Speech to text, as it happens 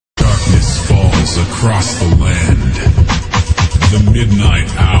echoes across the land. The midnight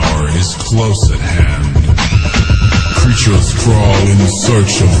hour is close at hand. Creatures crawl in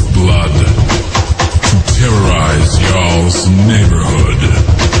search of blood to terrorize y'all's neighborhood.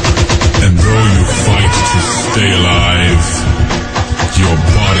 And though you fight to stay alive, your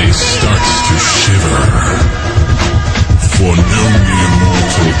body starts to shiver. For no mere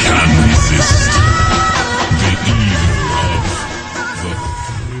mortal can resist the evil of the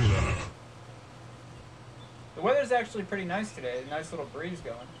thriller. The weather's actually pretty nice today. A nice little breeze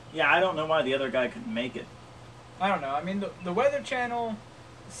going. Yeah, I don't know why the other guy couldn't make it. I don't know. I mean, the Weather Channel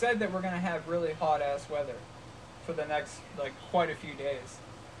said that we're going to have really hot-ass weather for the next, like, quite a few days.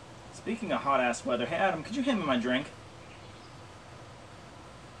 Speaking of hot-ass weather, hey Adam, could you hand me my drink?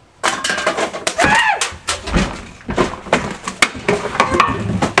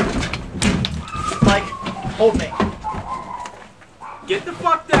 Mike, hold me. Get the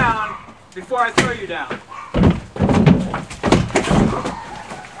fuck down before I throw you down.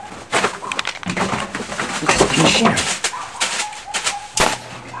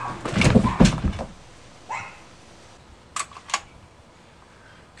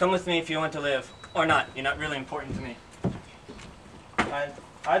 Come with me if you want to live. Or not. You're not really important to me.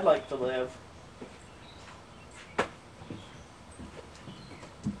 I'd like to live.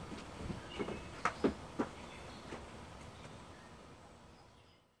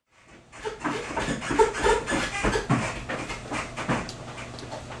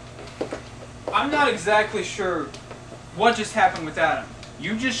 I'm not exactly sure what just happened with Adam.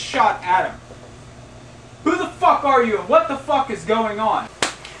 You just shot Adam. Who the fuck are you and what the fuck is going on?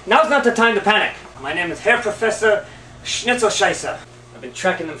 Now's not the time to panic. My name is Herr Professor Schnitzelscheisser. I've been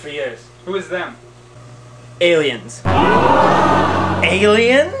tracking them for years. Who is them? Aliens.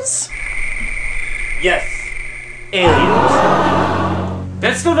 Aliens? Yes. Aliens.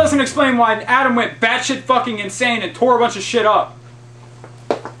 That still doesn't explain why Adam went batshit fucking insane and tore a bunch of shit up.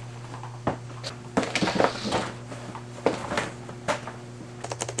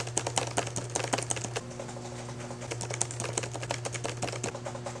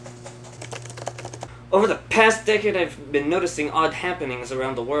 Over the past decade, I've been noticing odd happenings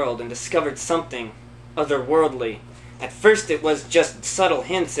around the world and discovered something otherworldly. At first it was just subtle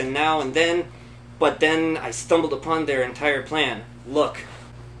hints and now and then, but then I stumbled upon their entire plan. Look.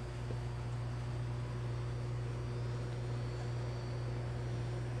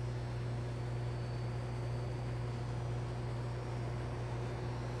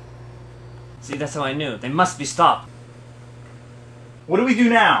 See, that's how I knew. They must be stopped. What do we do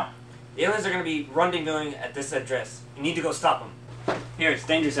now? The aliens are going to be rendezvousing at this address. You need to go stop them. Here, it's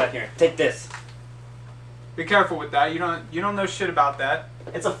dangerous out here. Take this. Be careful with that. You don't know shit about that.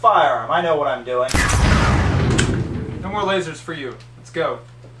 It's a firearm. I know what I'm doing. No more lasers for you. Let's go.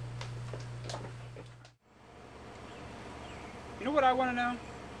 You know what I want to know?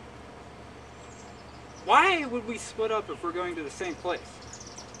 Why would we split up if we're going to the same place?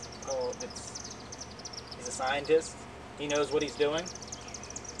 Well, he's a scientist. He knows what he's doing.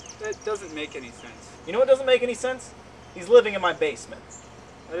 That doesn't make any sense. You know what doesn't make any sense? He's living in my basement.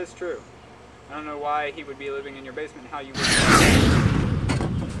 That is true. I don't know why he would be living in your basement and how you would.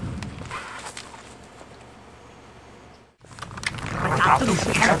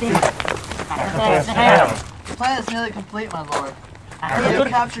 The plan is nearly complete, my lord. We have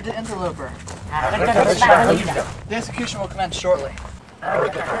captured the interloper. The execution will commence shortly.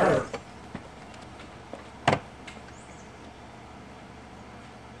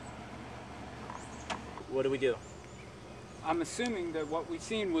 What do we do? I'm assuming that what we've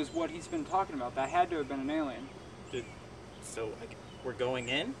seen was what he's been talking about. That had to have been an alien. So, we're going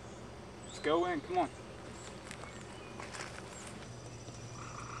in? Let's go in. Come on.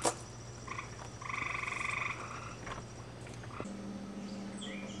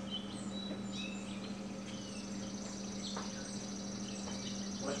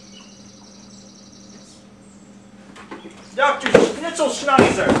 Dr.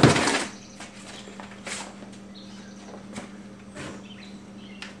 Schnitzelschneiser!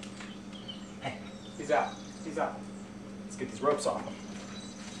 He's out. He's out. Let's get these ropes off him.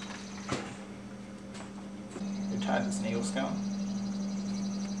 You're tied to this needle scone.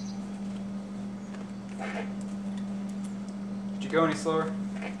 Did you go any slower?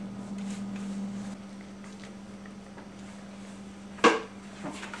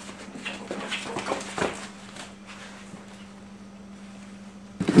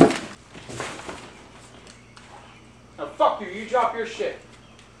 Now fuck you. You drop your shit.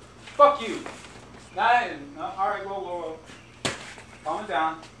 Fuck you. Alright, whoa. Calm it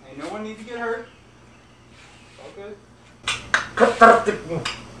down. Ain't no one need to get hurt. All good.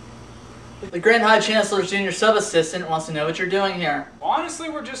 The Grand High Chancellor's junior sub-assistant wants to know what you're doing here. Well, honestly,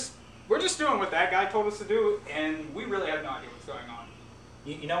 we're just doing what that guy told us to do, and we really have no idea what's going on.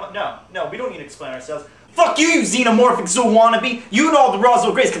 You know what? No, we don't need to explain ourselves. Fuck you, you xenomorphic zoo wannabe! You and all the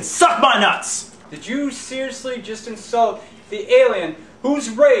Roswell Greys can suck my nuts! Did you seriously just insult the alien whose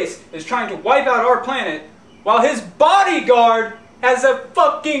race is trying to wipe out our planet while his bodyguard has a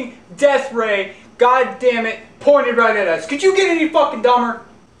fucking death ray, god damn it, pointed right at us? Could you get any fucking dumber?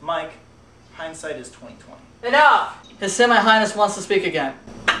 Mike, hindsight is 20/20. Enough! His Semi-Highness wants to speak again.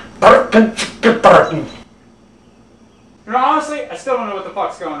 You know, honestly, I still don't know what the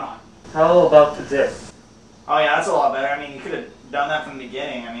fuck's going on. How about this? Oh yeah, that's a lot better. I mean, you could have done that from the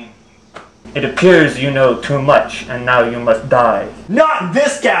beginning. I mean... It appears you know too much, and now you must die. Not in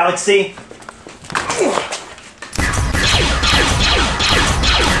this galaxy!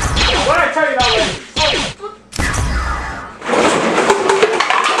 What did I tell you about lasers?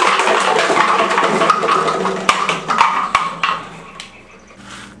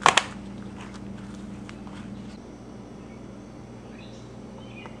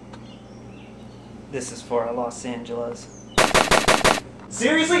 This is for Los Angeles.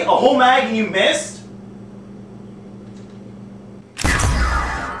 Seriously? A whole mag and you missed?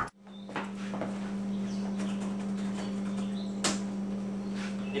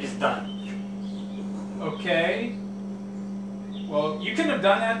 It is done. Okay. Well, you couldn't have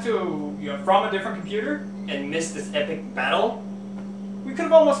done that from a different computer? And missed this epic battle? We could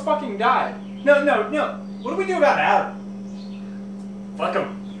have almost fucking died. No. What do we do about Adam? Fuck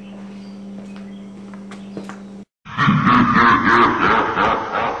him.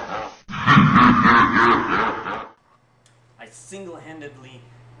 I single-handedly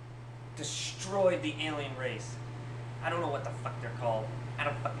destroyed the alien race. I don't know what the fuck they're called. I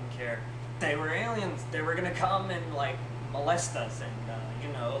don't fucking care. They were aliens. They were gonna come and, like, molest us and, you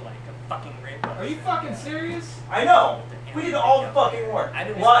know, like a fucking rape us. Are you fucking serious? I know! We did all the fucking work. I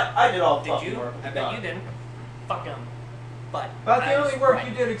didn't. What? I did all the Did fucking you? work. I bet you didn't. Fuck them. But About the I only was work right.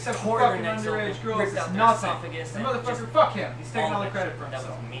 you did except for Tore their fucking necks underage open, girls ripped is out their nothing. esophagus, The and motherfucker, just- fuck him. He's taking all the that credit shit. for That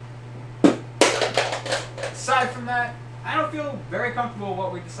himself. was me. Aside from that, I don't feel very comfortable with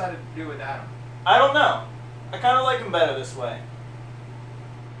what we decided to do with Adam. I don't know. I kind of like him better this way.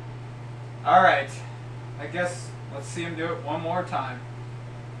 Alright. I guess let's see him do it one more time.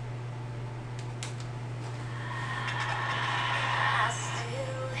 I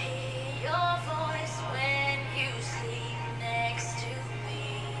still hear your voice when you sleep next to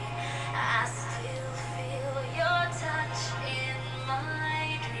me. I still feel your touch in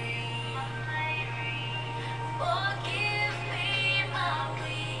my dream. Forgive me my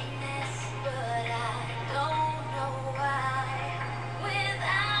weakness, but I don't know why.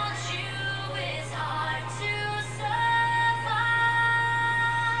 Without you, it's hard to survive.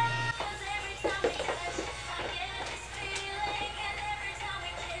 'Cause every time we touch, I get this feeling, and every time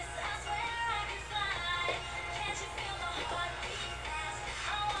we kiss, I swear I can fly. Can't you feel my heart beat fast?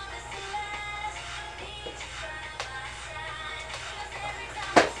 I want this to last. Need you by my side. 'Cause every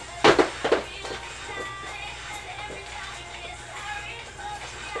time we touch, I feel this high, and every time we kiss, I reach for the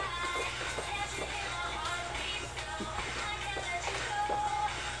sky. Can't you hear my heart beat so? I can't let you go.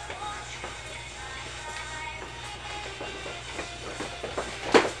 Want you in my life.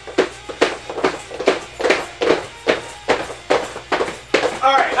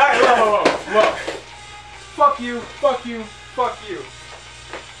 Alright, whoa. Fuck you, fuck you, fuck you.